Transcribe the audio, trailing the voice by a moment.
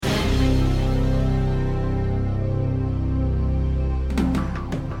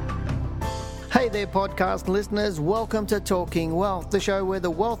Hey there, podcast listeners. Welcome to Talking Wealth, the show where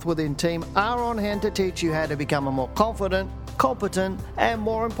the Wealth Within team are on hand to teach you how to become a more confident, competent, and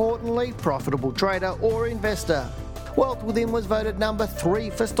more importantly, profitable trader or investor. Wealth Within was voted number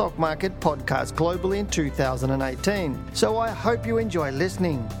 3 for stock market podcasts globally in 2018. So I hope you enjoy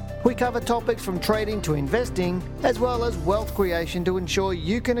listening. We cover topics from trading to investing, as well as wealth creation to ensure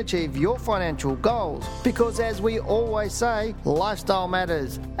you can achieve your financial goals. Because as we always say, lifestyle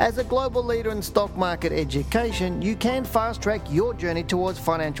matters. As a global leader in stock market education, you can fast track your journey towards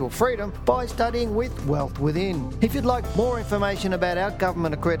financial freedom by studying with Wealth Within. If you'd like more information about our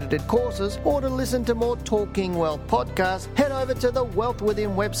government accredited courses or to listen to more Talking Wealth podcasts, head over to the Wealth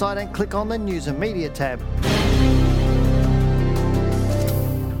Within website and click on the News and Media tab.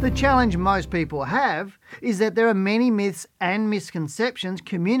 The challenge most people have is that there are many myths and misconceptions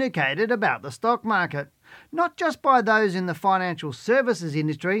communicated about the stock market, not just by those in the financial services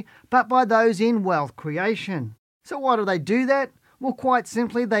industry, but by those in wealth creation. So why do they do that? Well, quite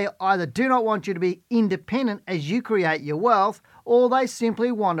simply, they either do not want you to be independent as you create your wealth, or they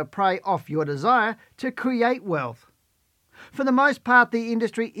simply want to prey off your desire to create wealth. For the most part, the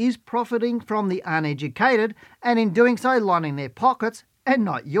industry is profiting from the uneducated, and in doing so, lining their pockets and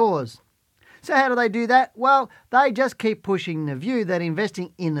not yours. So how do they do that? Well, they just keep pushing the view that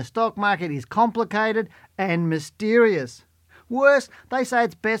investing in the stock market is complicated and mysterious. Worse, they say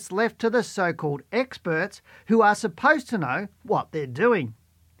it's best left to the so-called experts who are supposed to know what they're doing.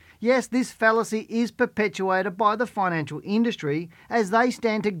 Yes, this fallacy is perpetuated by the financial industry as they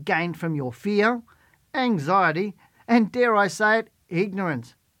stand to gain from your fear, anxiety, and dare I say it,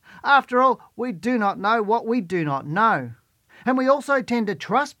 ignorance. After all, we do not know what we do not know. And we also tend to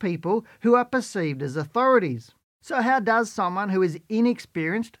trust people who are perceived as authorities. So how does someone who is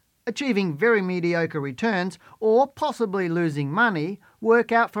inexperienced, achieving very mediocre returns, or possibly losing money,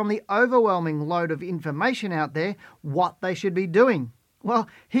 work out from the overwhelming load of information out there what they should be doing? Well,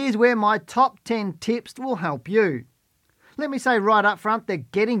 here's where my top 10 tips will help you. Let me say right up front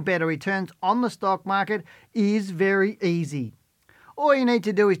that getting better returns on the stock market is very easy. All you need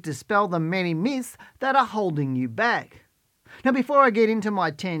to do is dispel the many myths that are holding you back. Now, before I get into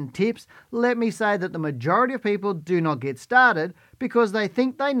my 10 tips, let me say that the majority of people do not get started because they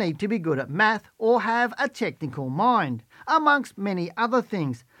think they need to be good at math or have a technical mind, amongst many other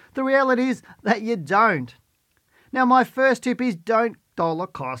things. The reality is that you don't. Now, my first tip is don't dollar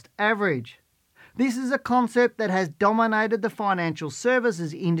cost average. This is a concept that has dominated the financial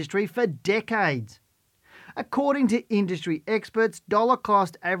services industry for decades. According to industry experts, dollar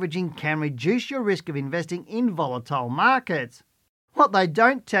cost averaging can reduce your risk of investing in volatile markets. What they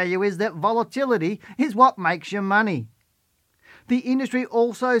don't tell you is that volatility is what makes your money. The industry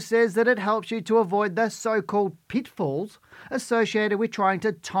also says that it helps you to avoid the so-called pitfalls associated with trying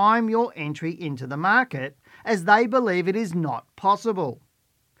to time your entry into the market, as they believe it is not possible.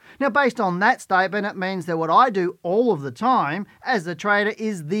 Now, based on that statement, it means that what I do all of the time as a trader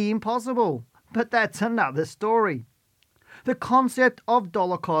is the impossible. But that's another story. The concept of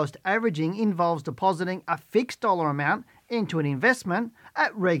dollar cost averaging involves depositing a fixed dollar amount into an investment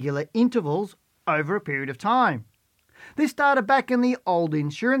at regular intervals over a period of time. This started back in the old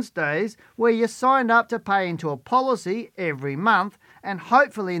insurance days where you signed up to pay into a policy every month and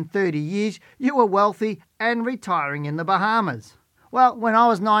hopefully in 30 years you were wealthy and retiring in the Bahamas. Well, when I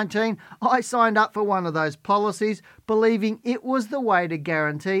was 19, I signed up for one of those policies, believing it was the way to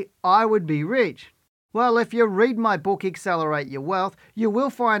guarantee I would be rich. Well, if you read my book, Accelerate Your Wealth, you will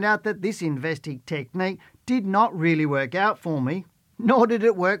find out that this investing technique did not really work out for me, nor did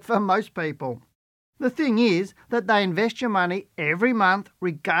it work for most people. The thing is that they invest your money every month,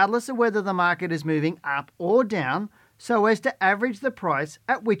 regardless of whether the market is moving up or down, so as to average the price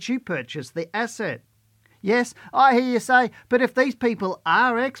at which you purchase the asset. Yes, I hear you say, but if these people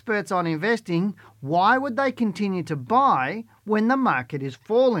are experts on investing, why would they continue to buy when the market is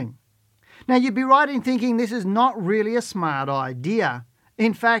falling? Now, you'd be right in thinking this is not really a smart idea.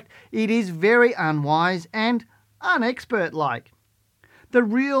 In fact, it is very unwise and unexpert-like. The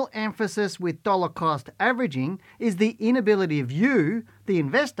real emphasis with dollar cost averaging is the inability of you, the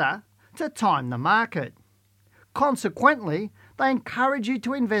investor, to time the market. Consequently, they encourage you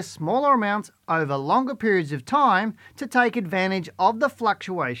to invest smaller amounts over longer periods of time to take advantage of the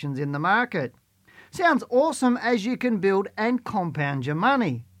fluctuations in the market. Sounds awesome as you can build and compound your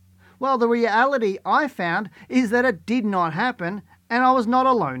money. Well, the reality I found is that it did not happen, and I was not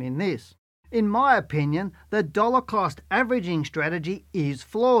alone in this. In my opinion, the dollar cost averaging strategy is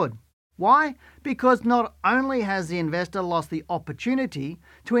flawed. Why? Because not only has the investor lost the opportunity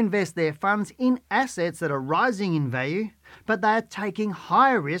to invest their funds in assets that are rising in value, but they are taking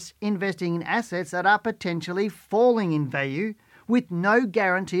higher risks investing in assets that are potentially falling in value with no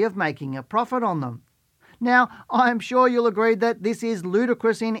guarantee of making a profit on them. Now, I'm sure you'll agree that this is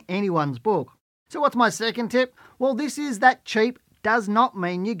ludicrous in anyone's book. So what's my second tip? Well, this is that cheap does not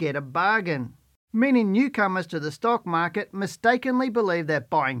mean you get a bargain. Many newcomers to the stock market mistakenly believe that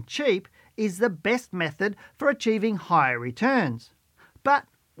buying cheap is the best method for achieving higher returns. But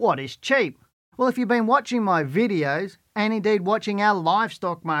what is cheap? Well, if you've been watching my videos, and indeed watching our live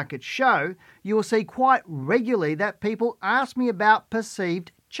stock market show, you will see quite regularly that people ask me about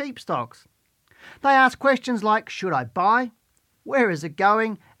perceived cheap stocks. They ask questions like, should I buy? Where is it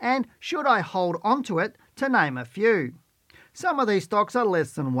going? And should I hold onto it, to name a few. Some of these stocks are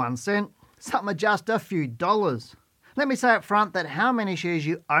less than 1 cent. Some are just a few dollars. Let me say up front that how many shares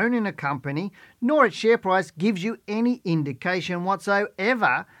you own in a company, nor its share price, gives you any indication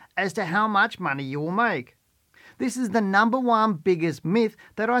whatsoever as to how much money you will make. This is the number one biggest myth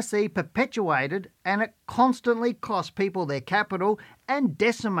that I see perpetuated, and it constantly costs people their capital and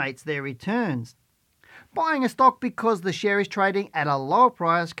decimates their returns. Buying a stock because the share is trading at a lower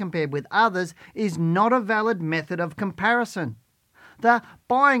price compared with others is not a valid method of comparison. The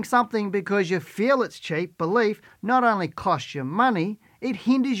buying something because you feel it's cheap belief not only costs you money, it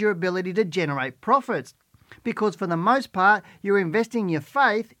hinders your ability to generate profits, because for the most part you're investing your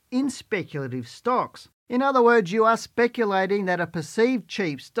faith in speculative stocks. In other words, you are speculating that a perceived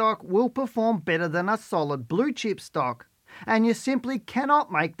cheap stock will perform better than a solid blue chip stock, and you simply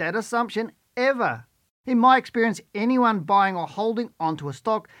cannot make that assumption ever. In my experience, anyone buying or holding onto a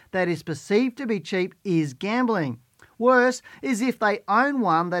stock that is perceived to be cheap is gambling. Worse is if they own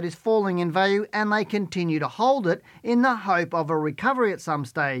one that is falling in value and they continue to hold it in the hope of a recovery at some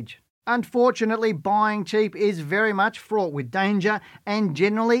stage. Unfortunately, buying cheap is very much fraught with danger and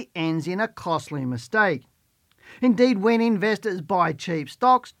generally ends in a costly mistake. Indeed, when investors buy cheap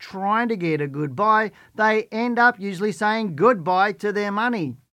stocks trying to get a good buy, they end up usually saying goodbye to their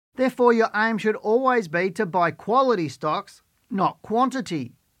money. Therefore, your aim should always be to buy quality stocks, not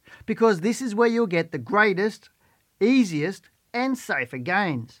quantity, because this is where you'll get the greatest, easiest and safer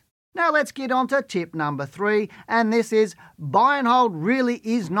gains. Now let's get on to tip number 3, and this is buy and hold really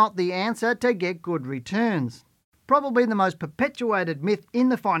is not the answer to get good returns. Probably the most perpetuated myth in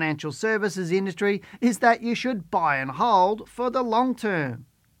the financial services industry is that you should buy and hold for the long term.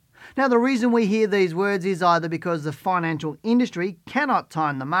 Now the reason we hear these words is either because the financial industry cannot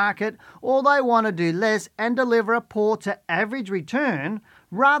time the market, or they want to do less and deliver a poor to average return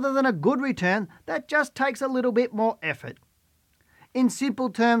rather than a good return that just takes a little bit more effort. In simple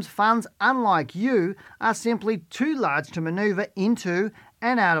terms, funds unlike you are simply too large to maneuver into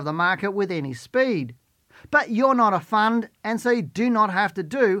and out of the market with any speed. But you're not a fund, and so you do not have to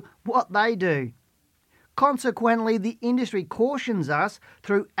do what they do. Consequently, the industry cautions us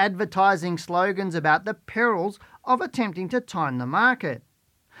through advertising slogans about the perils of attempting to time the market.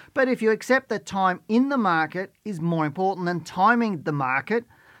 But if you accept that time in the market is more important than timing the market,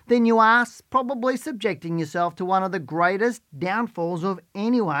 then you are probably subjecting yourself to one of the greatest downfalls of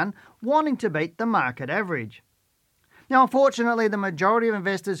anyone wanting to beat the market average. Now, unfortunately, the majority of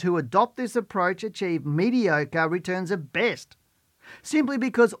investors who adopt this approach achieve mediocre returns at best, simply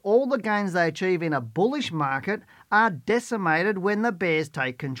because all the gains they achieve in a bullish market are decimated when the bears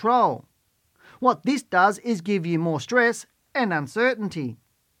take control. What this does is give you more stress and uncertainty.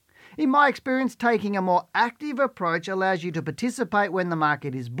 In my experience, taking a more active approach allows you to participate when the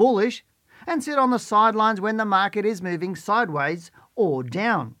market is bullish and sit on the sidelines when the market is moving sideways or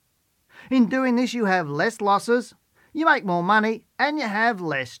down. In doing this, you have less losses, you make more money, and you have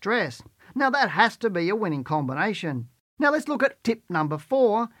less stress. Now that has to be a winning combination. Now let's look at tip number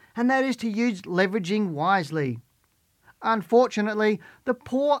 4, and that is to use leveraging wisely. Unfortunately, the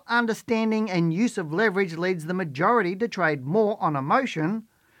poor understanding and use of leverage leads the majority to trade more on emotion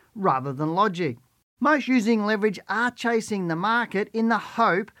rather than logic. Most using leverage are chasing the market in the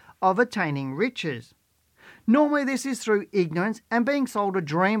hope of attaining riches. Normally this is through ignorance and being sold a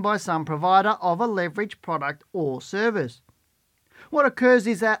dream by some provider of a leveraged product or service. What occurs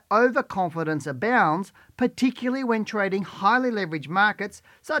is that overconfidence abounds, particularly when trading highly leveraged markets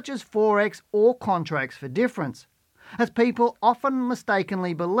such as Forex or contracts for difference, as people often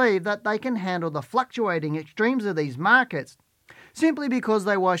mistakenly believe that they can handle the fluctuating extremes of these markets simply because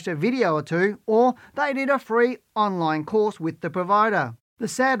they watched a video or two or they did a free online course with the provider. The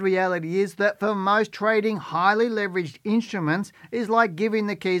sad reality is that for most, trading highly leveraged instruments is like giving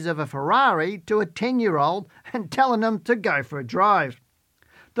the keys of a Ferrari to a 10-year-old and telling them to go for a drive.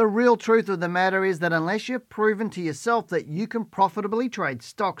 The real truth of the matter is that unless you've proven to yourself that you can profitably trade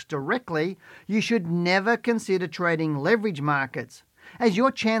stocks directly, you should never consider trading leverage markets, as your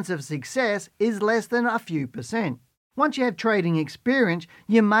chance of success is less than a few percent. Once you have trading experience,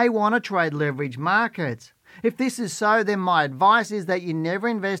 you may want to trade leverage markets. If this is so, then my advice is that you never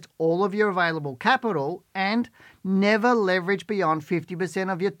invest all of your available capital and never leverage beyond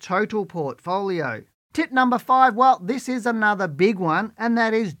 50% of your total portfolio. Tip number 5, well, this is another big one, and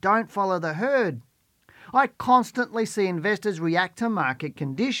that is don't follow the herd. I constantly see investors react to market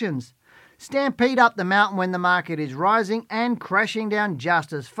conditions. Stampede up the mountain when the market is rising and crashing down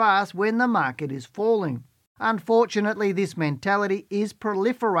just as fast when the market is falling. Unfortunately, this mentality is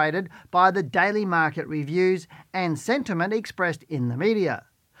proliferated by the daily market reviews and sentiment expressed in the media.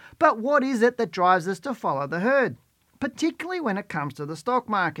 But what is it that drives us to follow the herd, particularly when it comes to the stock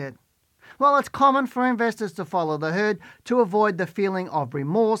market? Well, it's common for investors to follow the herd to avoid the feeling of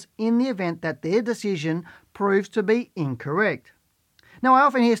remorse in the event that their decision proves to be incorrect. Now, I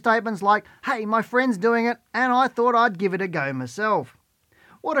often hear statements like, "Hey, my friend's doing it and I thought I'd give it a go myself."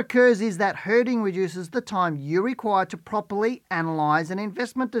 What occurs is that herding reduces the time you require to properly analyse an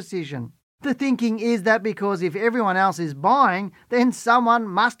investment decision. The thinking is that because if everyone else is buying, then someone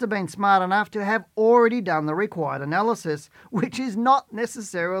must have been smart enough to have already done the required analysis, which is not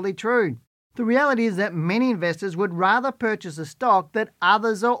necessarily true. The reality is that many investors would rather purchase a stock that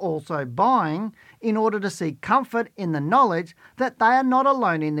others are also buying in order to seek comfort in the knowledge that they are not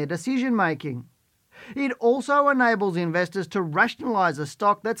alone in their decision making. It also enables investors to rationalise a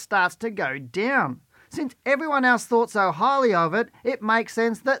stock that starts to go down. Since everyone else thought so highly of it, it makes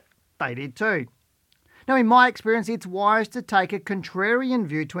sense that they did too. Now, in my experience, it's wise to take a contrarian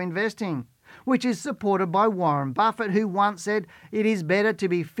view to investing, which is supported by Warren Buffett, who once said it is better to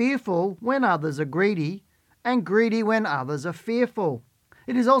be fearful when others are greedy and greedy when others are fearful.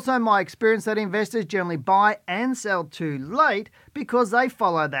 It is also my experience that investors generally buy and sell too late because they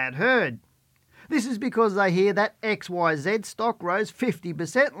follow that herd. This is because they hear that XYZ stock rose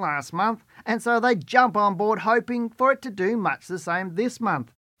 50% last month, and so they jump on board hoping for it to do much the same this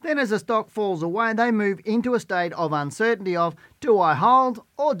month. Then as the stock falls away, they move into a state of uncertainty of, do I hold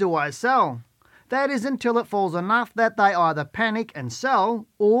or do I sell? That is until it falls enough that they either panic and sell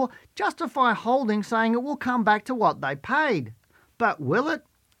or justify holding, saying it will come back to what they paid. But will it?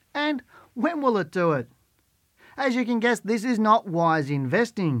 And when will it do it? As you can guess, this is not wise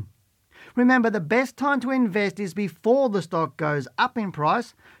investing. Remember, the best time to invest is before the stock goes up in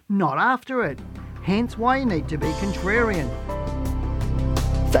price, not after it. Hence why you need to be contrarian.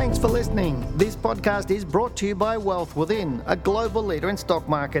 Thanks for listening. This podcast is brought to you by Wealth Within, a global leader in stock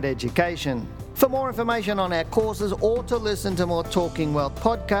market education. For more information on our courses or to listen to more Talking Wealth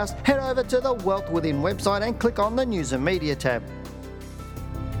podcasts, head over to the Wealth Within website and click on the News and Media tab.